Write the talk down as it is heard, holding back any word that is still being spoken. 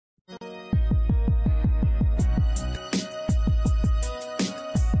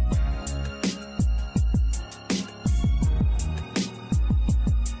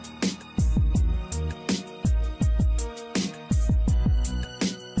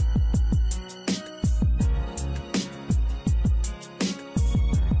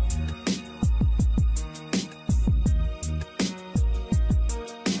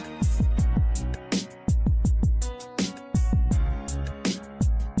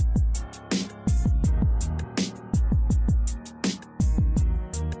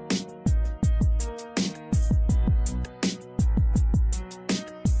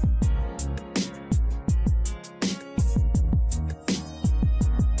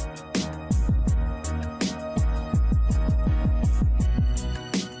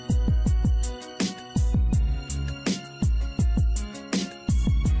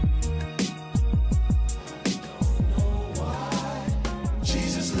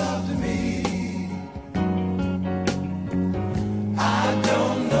loved me. I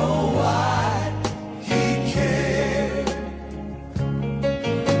don't know why he cared.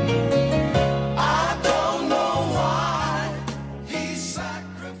 I don't know why he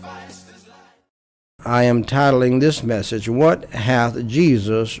sacrificed his life. I am titling this message, What Hath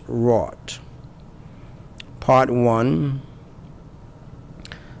Jesus Wrought? Part 1,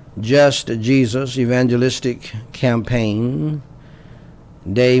 Just Jesus Evangelistic Campaign,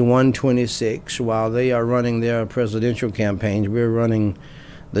 Day 126. While they are running their presidential campaigns, we're running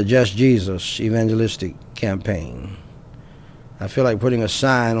the Just Jesus Evangelistic Campaign. I feel like putting a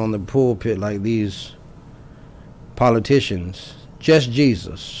sign on the pulpit like these politicians. Just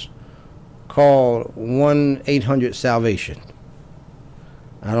Jesus. Call 1-800-SALVATION.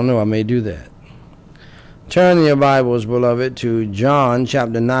 I don't know, I may do that. Turn in your Bibles, beloved, to John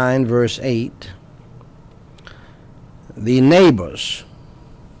chapter 9, verse 8. The neighbors.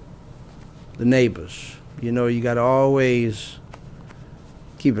 The neighbors. You know, you got to always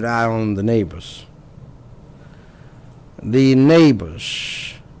keep an eye on the neighbors. The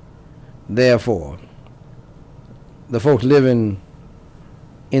neighbors, therefore, the folks living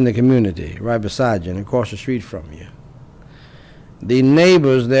in the community right beside you and across the street from you. The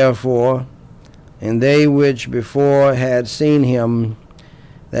neighbors, therefore, and they which before had seen him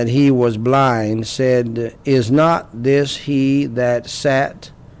that he was blind, said, Is not this he that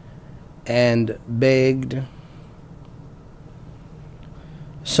sat and begged?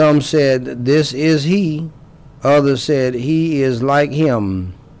 Some said, This is he. Others said, He is like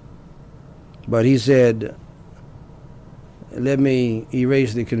him. But he said, let me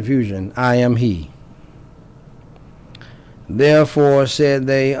erase the confusion. I am he. Therefore said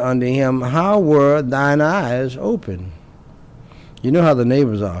they unto him, How were thine eyes open? You know how the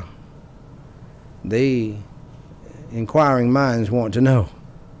neighbors are. They, inquiring minds, want to know.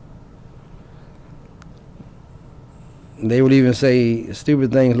 They would even say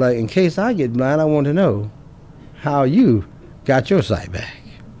stupid things like, in case I get blind, I want to know how you got your sight back.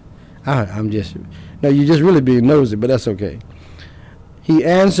 No, you're just really being nosy, but that's okay. He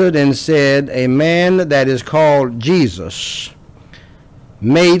answered and said, A man that is called Jesus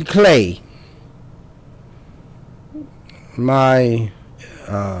made clay. My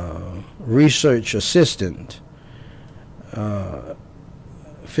research assistant fell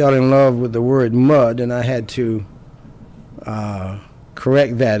in love with the word mud, and I had to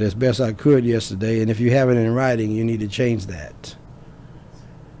correct that as best I could yesterday. And if you have it in writing, you need to change that.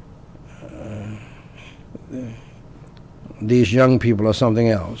 These young people are something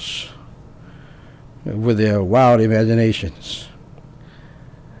else with their wild imaginations.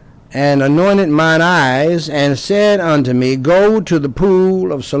 And anointed mine eyes, and said unto me, Go to the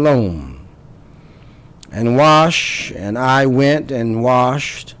pool of Siloam, and wash. And I went and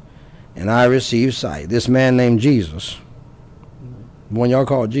washed, and I received sight. This man named Jesus, the one y'all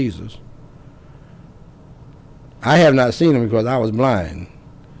call Jesus, I have not seen him because I was blind.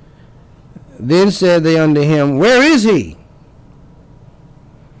 Then said they unto him, Where is he?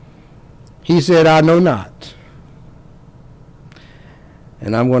 He said, I know not.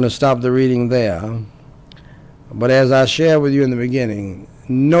 And I'm going to stop the reading there. But as I shared with you in the beginning,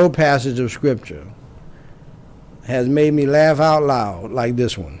 no passage of Scripture has made me laugh out loud like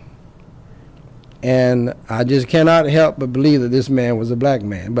this one. And I just cannot help but believe that this man was a black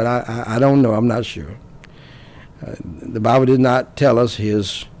man. But I don't know. I'm not sure. The Bible did not tell us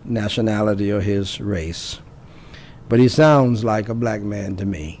his nationality or his race. But he sounds like a black man to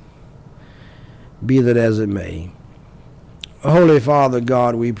me. Be that as it may. Holy Father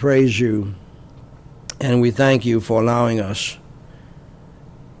God, we praise you and we thank you for allowing us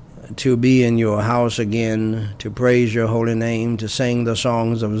to be in your house again, to praise your holy name, to sing the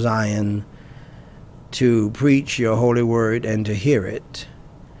songs of Zion, to preach your holy word and to hear it.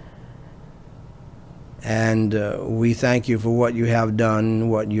 And we thank you for what you have done,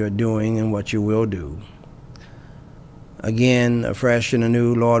 what you're doing, and what you will do. Again, afresh and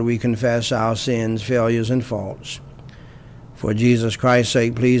anew, Lord, we confess our sins, failures, and faults. For Jesus Christ's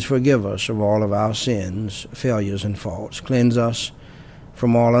sake, please forgive us of all of our sins, failures, and faults. Cleanse us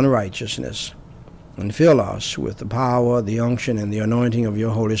from all unrighteousness, and fill us with the power, the unction, and the anointing of your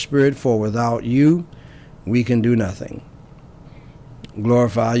Holy Spirit, for without you we can do nothing.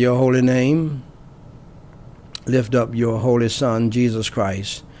 Glorify your holy name. Lift up your holy Son, Jesus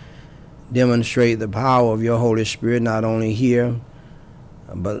Christ. Demonstrate the power of your Holy Spirit, not only here,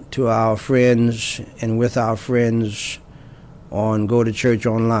 but to our friends and with our friends on Go to Church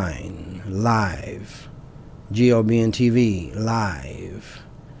Online, live, GLBN TV, live,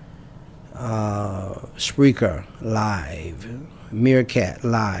 Spreaker, live, Meerkat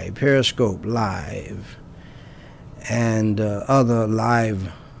Live, Periscope Live, and other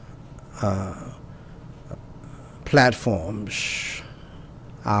live platforms.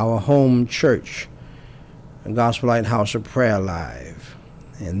 Our home church, Gospel Light House of Prayer Live,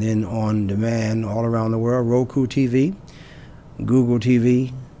 and then on demand all around the world, Roku TV, Google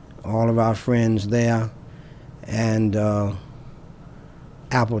TV, all of our friends there, and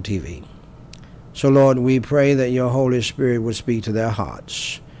Apple TV. So Lord, we pray that your Holy Spirit would speak to their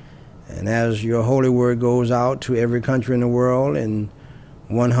hearts. And as your holy word goes out to every country in the world in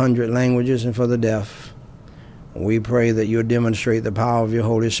 100 languages and for the deaf, we pray that you'll demonstrate the power of your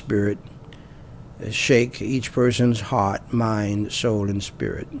Holy Spirit, shake each person's heart, mind, soul, and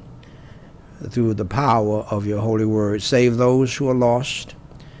spirit through the power of your holy word. Save those who are lost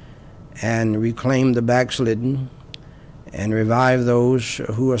and reclaim the backslidden and revive those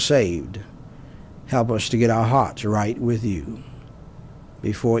who are saved. Help us to get our hearts right with you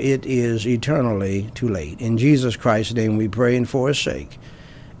before it is eternally too late. In Jesus Christ's name we pray, and for his sake,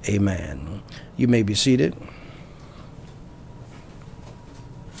 amen. You may be seated.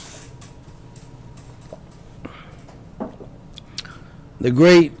 The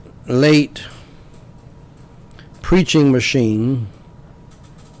great late preaching machine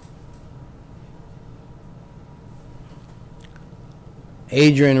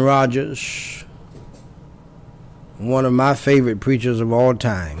Adrian Rogers, one of my favorite preachers of all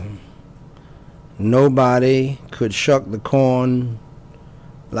time. Nobody could shuck the corn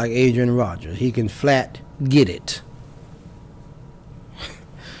like Adrian Rogers. He can flat get it.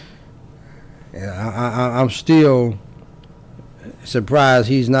 I'm still surprised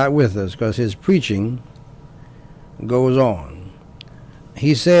he's not with us, because his preaching goes on.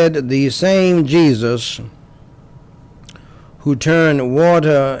 He said, the same Jesus who turned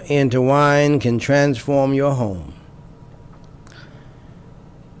water into wine can transform your home,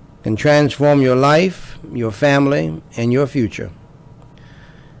 can transform your life, your family, and your future.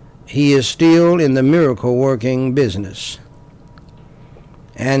 He is still in the miracle-working business,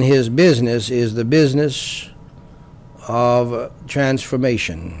 and his business is the business of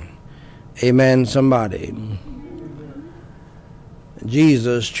transformation. Amen, somebody.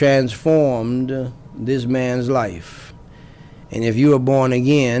 Jesus transformed this man's life. And if you are born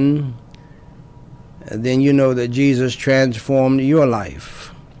again, then you know that Jesus transformed your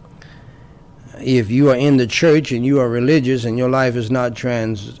life. If you are in the church and you are religious and your life is not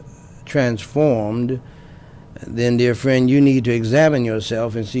transformed, then, dear friend, you need to examine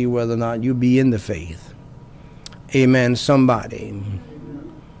yourself and see whether or not you be in the faith. Amen, somebody.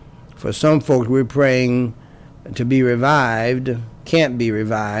 For some folks, we're praying to be revived, can't be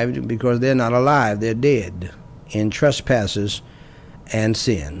revived because they're not alive, they're dead in trespasses and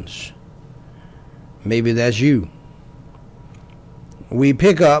sins. Maybe that's you. We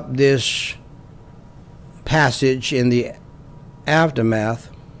pick up this passage in the aftermath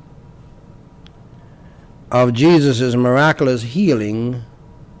of Jesus' miraculous healing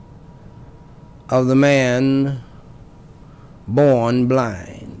of the man born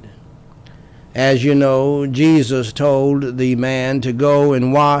blind. As you know, Jesus told the man to go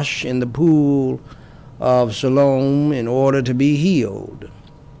and wash in the pool of Siloam in order to be healed,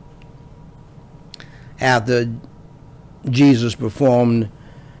 after Jesus performed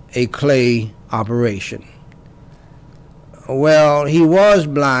a clay operation. Well, he was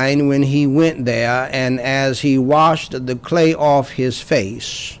blind when he went there, and as he washed the clay off his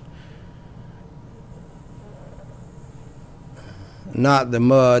face, not the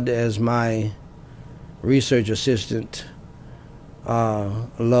mud as my research assistant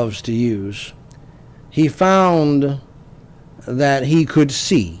loves to use, he found that he could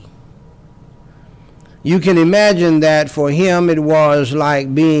see. You can imagine that for him it was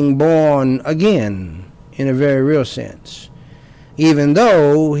like being born again in a very real sense, even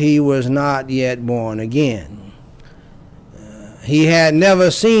though he was not yet born again. He had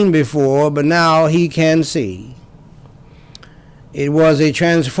never seen before, but now he can see. It was a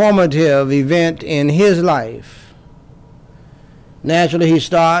transformative event in his life. Naturally, he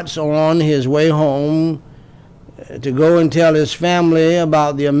starts on his way home to go and tell his family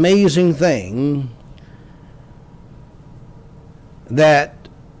about the amazing thing that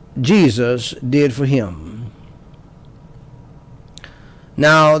Jesus did for him.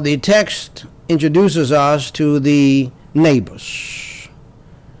 Now, the text introduces us to the neighbors.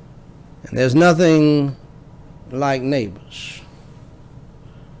 And there's nothing like neighbors,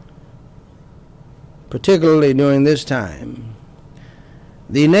 particularly during this time.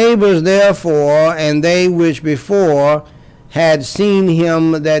 The neighbors, therefore, and they which before had seen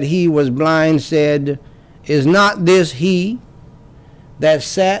him that he was blind, said, Is not this he that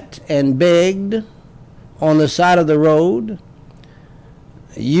sat and begged on the side of the road.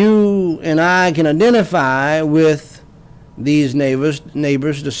 You and I can identify with these neighbors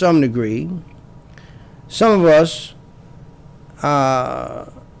to some degree. Some of us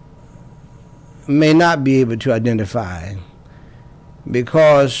may not be able to identify,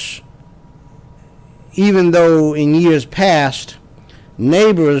 because even though in years past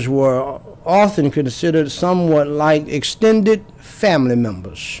neighbors were often considered somewhat like extended family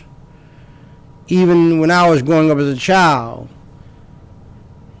members, even when I was growing up as a child,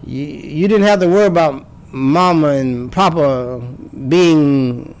 you didn't have to worry about mama and papa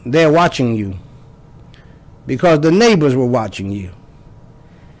being there watching you, because the neighbors were watching you.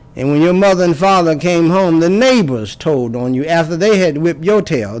 And when your mother and father came home, the neighbors told on you after they had whipped your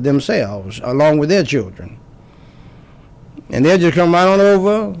tail themselves, along with their children. And they'll just come right on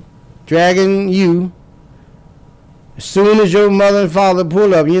over, dragging you. As soon as your mother and father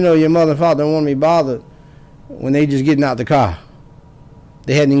pull up, you know your mother and father don't want to be bothered when they just getting out the car.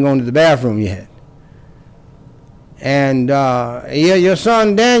 They hadn't even gone to the bathroom yet. And your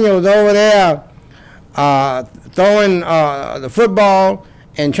son Daniel's over there throwing the football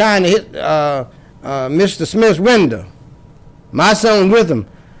and trying to hit Mr. Smith's window. My son with him.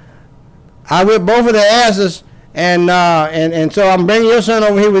 I whipped both of their asses, and so I'm bringing your son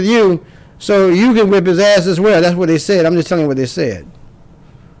over here with you so you can whip his ass as well. That's what they said. I'm just telling you what they said.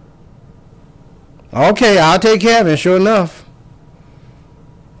 Okay, I'll take care of it. Sure enough,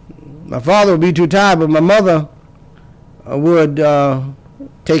 my father would be too tired, but my mother would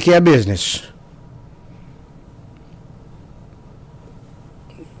take care of business.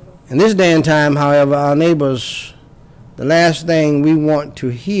 In this day and time, however, our neighbors, the last thing we want to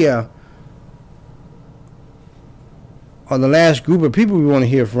hear, or the last group of people we want to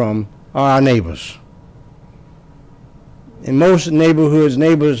hear from, are our neighbors. In most neighborhoods,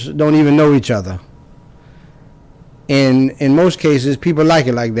 neighbors don't even know each other. And in most cases, people like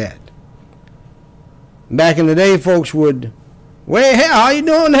it like that. Back in the day, folks would, "Well, hey, how you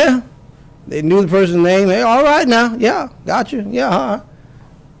doing there?" They knew the person's name. "Hey, all right now. Yeah, got you. Yeah, all right."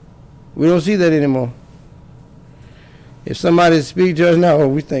 We don't see that anymore. If somebody speaks to us now,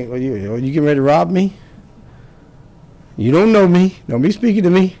 we think, "Oh, you getting ready to rob me? You don't know me. Don't be speaking to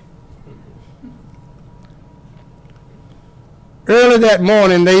me." Early that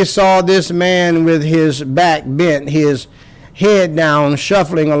morning, they saw this man with his back bent, his head down,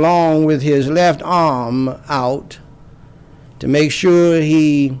 shuffling along with his left arm out to make sure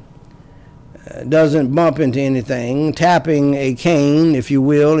he doesn't bump into anything, tapping a cane, if you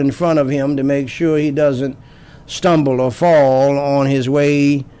will, in front of him to make sure he doesn't stumble or fall on his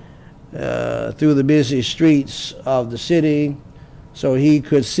way through the busy streets of the city, so he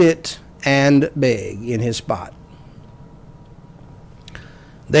could sit and beg in his spot.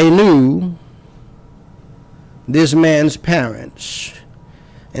 They knew this man's parents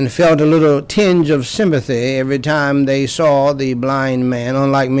and felt a little tinge of sympathy every time they saw the blind man,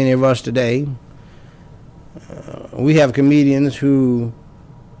 unlike many of us today. We have comedians who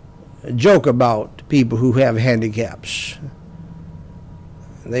joke about people who have handicaps.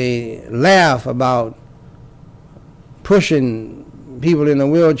 They laugh about pushing people in a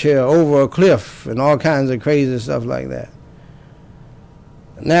wheelchair over a cliff and all kinds of crazy stuff like that.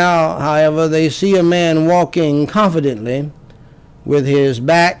 Now, however, they see a man walking confidently with his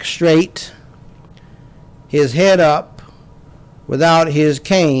back straight, his head up, without his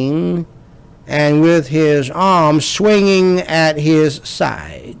cane, and with his arms swinging at his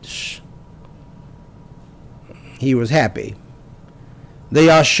sides. He was happy. They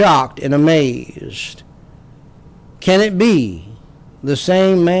are shocked and amazed. Can it be the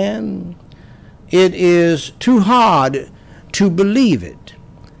same man? It is too hard to believe it.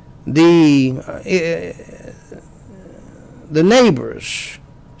 The neighbors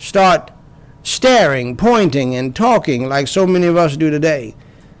start staring, pointing, and talking like so many of us do today.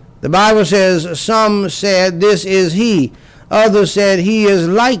 The Bible says some said, "This is he." Others said, "He is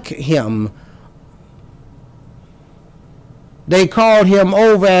like him." They called him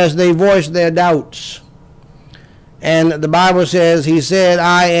over as they voiced their doubts. And the Bible says, he said,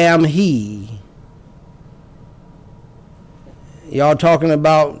 "I am he." Y'all talking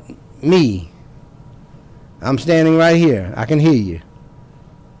about me. I'm standing right here. I can hear you.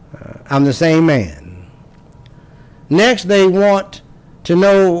 I'm the same man. Next, they want to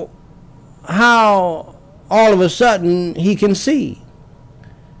know how all of a sudden he can see.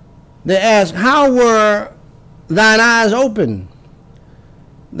 They ask, "How were thine eyes open?"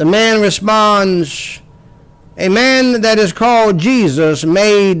 The man responds, "A man that is called Jesus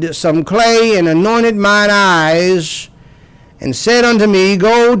made some clay and anointed mine eyes, and said unto me,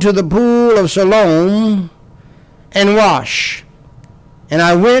 Go to the pool of Siloam and wash. And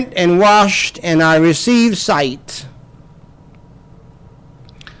I went and washed, and I received sight.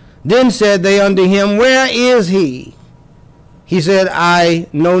 Then said they unto him, Where is he? He said, I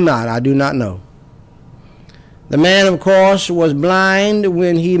know not, I do not know. The man, of course, was blind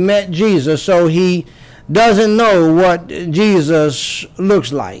when he met Jesus, so he doesn't know what Jesus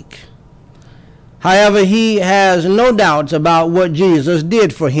looks like. However, he has no doubts about what Jesus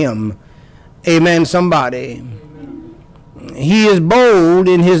did for him. Amen, somebody. He is bold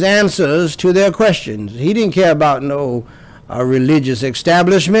in his answers to their questions. He didn't care about no religious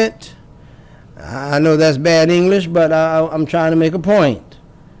establishment. I know that's bad English, but I'm trying to make a point.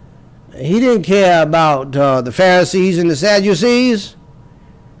 He didn't care about the Pharisees and the Sadducees.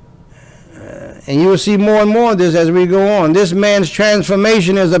 And you will see more and more of this as we go on. This man's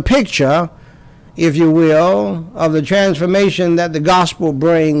transformation is a picture, if you will, of the transformation that the gospel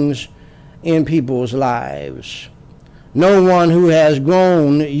brings in people's lives. No one who has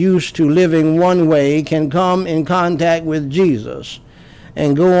grown used to living one way can come in contact with Jesus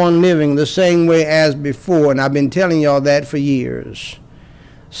and go on living the same way as before. And I've been telling y'all that for years.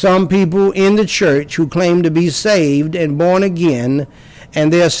 Some people in the church who claim to be saved and born again,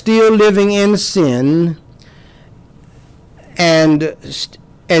 and they're still living in sin, and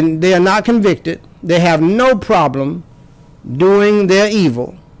they are not convicted. They have no problem doing their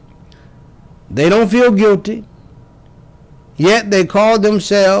evil. They don't feel guilty. Yet they call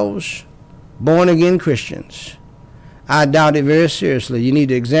themselves born-again Christians. I doubt it very seriously. You need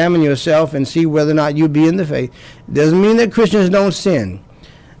to examine yourself and see whether or not you be in the faith. It doesn't mean that Christians don't sin.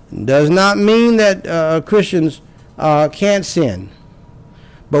 It does not mean that Christians can't sin.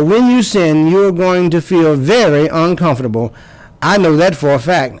 But when you sin, you're going to feel very uncomfortable. I know that for a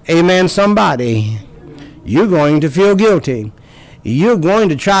fact. Amen, somebody. You're going to feel guilty. You're going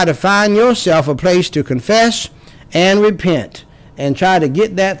to try to find yourself a place to confess and repent and try to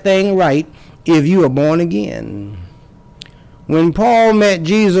get that thing right if you are born again. When Paul met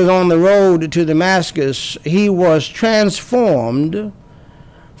Jesus on the road to Damascus, he was transformed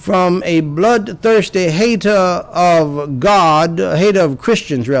from a bloodthirsty hater of God, hater of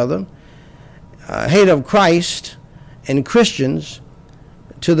Christians rather, hater of Christ and Christians,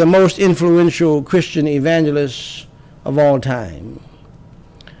 to the most influential Christian evangelist of all time.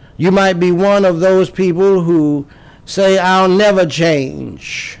 You might be one of those people who say, I'll never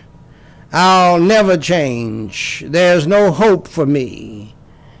change. I'll never change. There's no hope for me.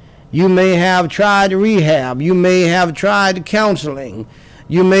 You may have tried rehab. You may have tried counseling.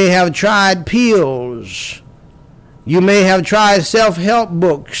 You may have tried pills. You may have tried self-help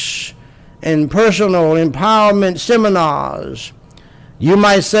books and personal empowerment seminars. You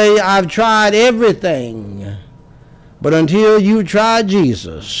might say, I've tried everything. But until you try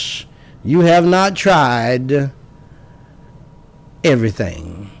Jesus, you have not tried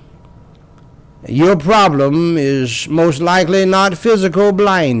everything. Your problem is most likely not physical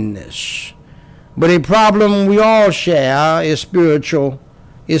blindness, but a problem we all share is spiritual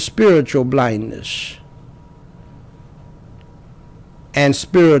blindness and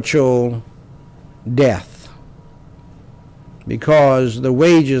spiritual death, because the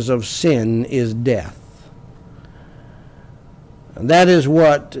wages of sin is death. That is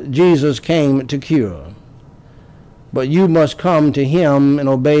what Jesus came to cure. But you must come to him and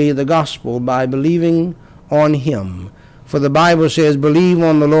obey the gospel by believing on him. For the Bible says, believe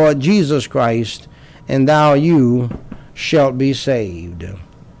on the Lord Jesus Christ, and you shalt be saved.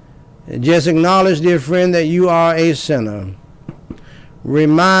 Just acknowledge, dear friend, that you are a sinner.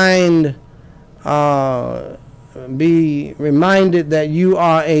 Be reminded that you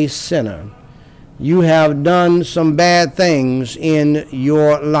are a sinner. You have done some bad things in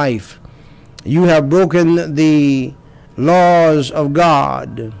your life. You have broken the laws of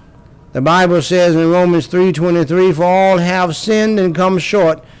God. The Bible says in Romans 3:23, for all have sinned and come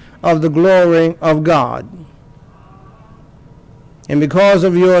short of the glory of God. And because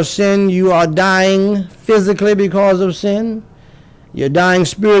of your sin, you are dying physically because of sin. You're dying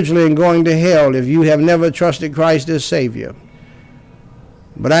spiritually and going to hell if you have never trusted Christ as Savior.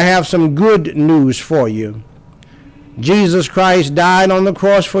 But I have some good news for you. Jesus Christ died on the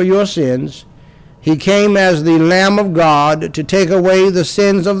cross for your sins. He came as the Lamb of God to take away the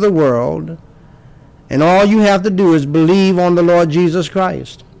sins of the world. And all you have to do is believe on the Lord Jesus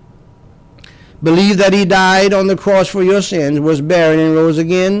Christ. Believe that he died on the cross for your sins, was buried, and rose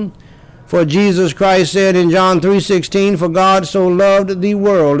again. For Jesus Christ said in John 3:16, for God so loved the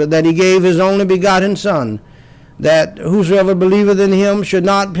world that he gave his only begotten Son, that whosoever believeth in him should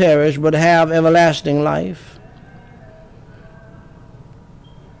not perish, but have everlasting life.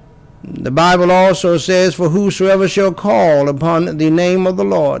 The Bible also says, for whosoever shall call upon the name of the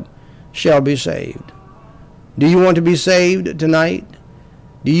Lord shall be saved. Do you want to be saved tonight?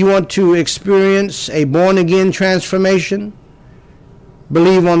 Do you want to experience a born-again transformation?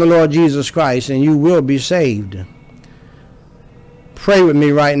 Believe on the Lord Jesus Christ and you will be saved. Pray with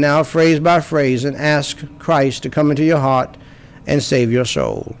me right now, phrase by phrase, and ask Christ to come into your heart and save your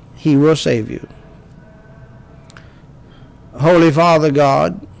soul. He will save you. Holy Father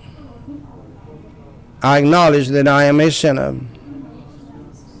God, I acknowledge that I am a sinner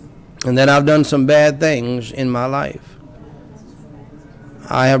and that I've done some bad things in my life.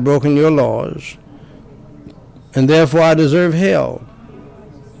 I have broken your laws, and therefore I deserve hell.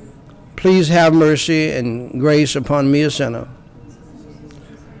 Please have mercy and grace upon me, a sinner,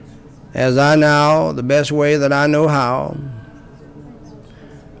 as I now, the best way that I know how,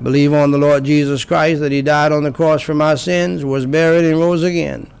 believe on the Lord Jesus Christ, that he died on the cross for my sins, was buried, and rose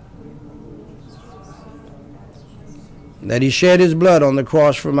again. That he shed his blood on the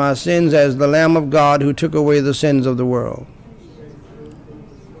cross for my sins as the Lamb of God who took away the sins of the world.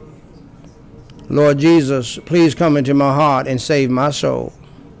 Lord Jesus, please come into my heart and save my soul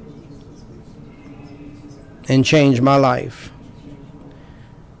and change my life.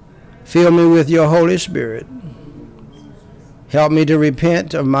 Fill me with your Holy Spirit. Help me to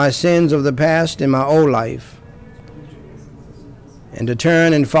repent of my sins of the past in my old life and to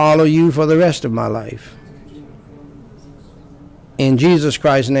turn and follow you for the rest of my life. In Jesus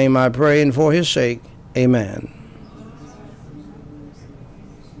Christ's name I pray, and for his sake, amen.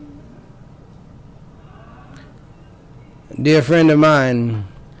 Dear friend of mine,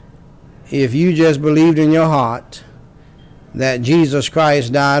 if you just believed in your heart that Jesus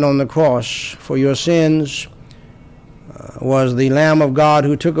Christ died on the cross for your sins, was the Lamb of God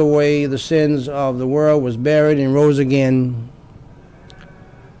who took away the sins of the world, was buried, and rose again,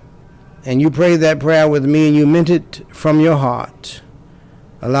 and you prayed that prayer with me and you meant it from your heart,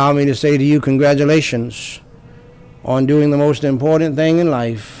 allow me to say to you, congratulations on doing the most important thing in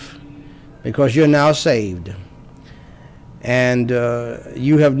life, because you're now saved. And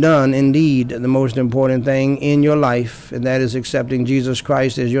you have done indeed the most important thing in your life, and that is accepting Jesus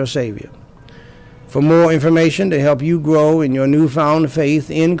Christ as your Savior. For more information to help you grow in your newfound faith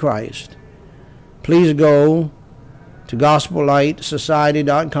in Christ, please go to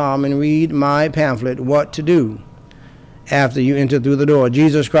gospellightsociety.com and read my pamphlet, What to Do After You Enter Through the Door.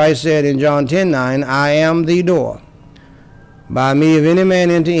 Jesus Christ said in John 10:9, I am the door. By me if any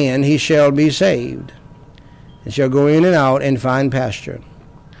man enter in, he shall be saved, and shall go in and out and find pasture.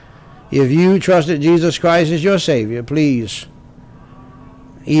 If you trusted Jesus Christ as your Savior, please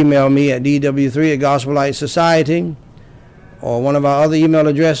email me at dw3@gospellightsociety or one of our other email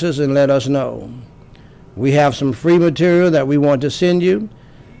addresses and let us know. We have some free material that we want to send you.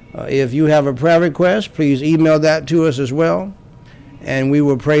 If you have a prayer request, please email that to us as well, and we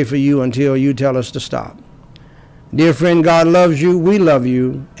will pray for you until you tell us to stop. Dear friend, God loves you, we love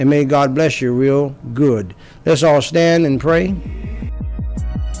you, and may God bless you real good. Let's all stand and pray.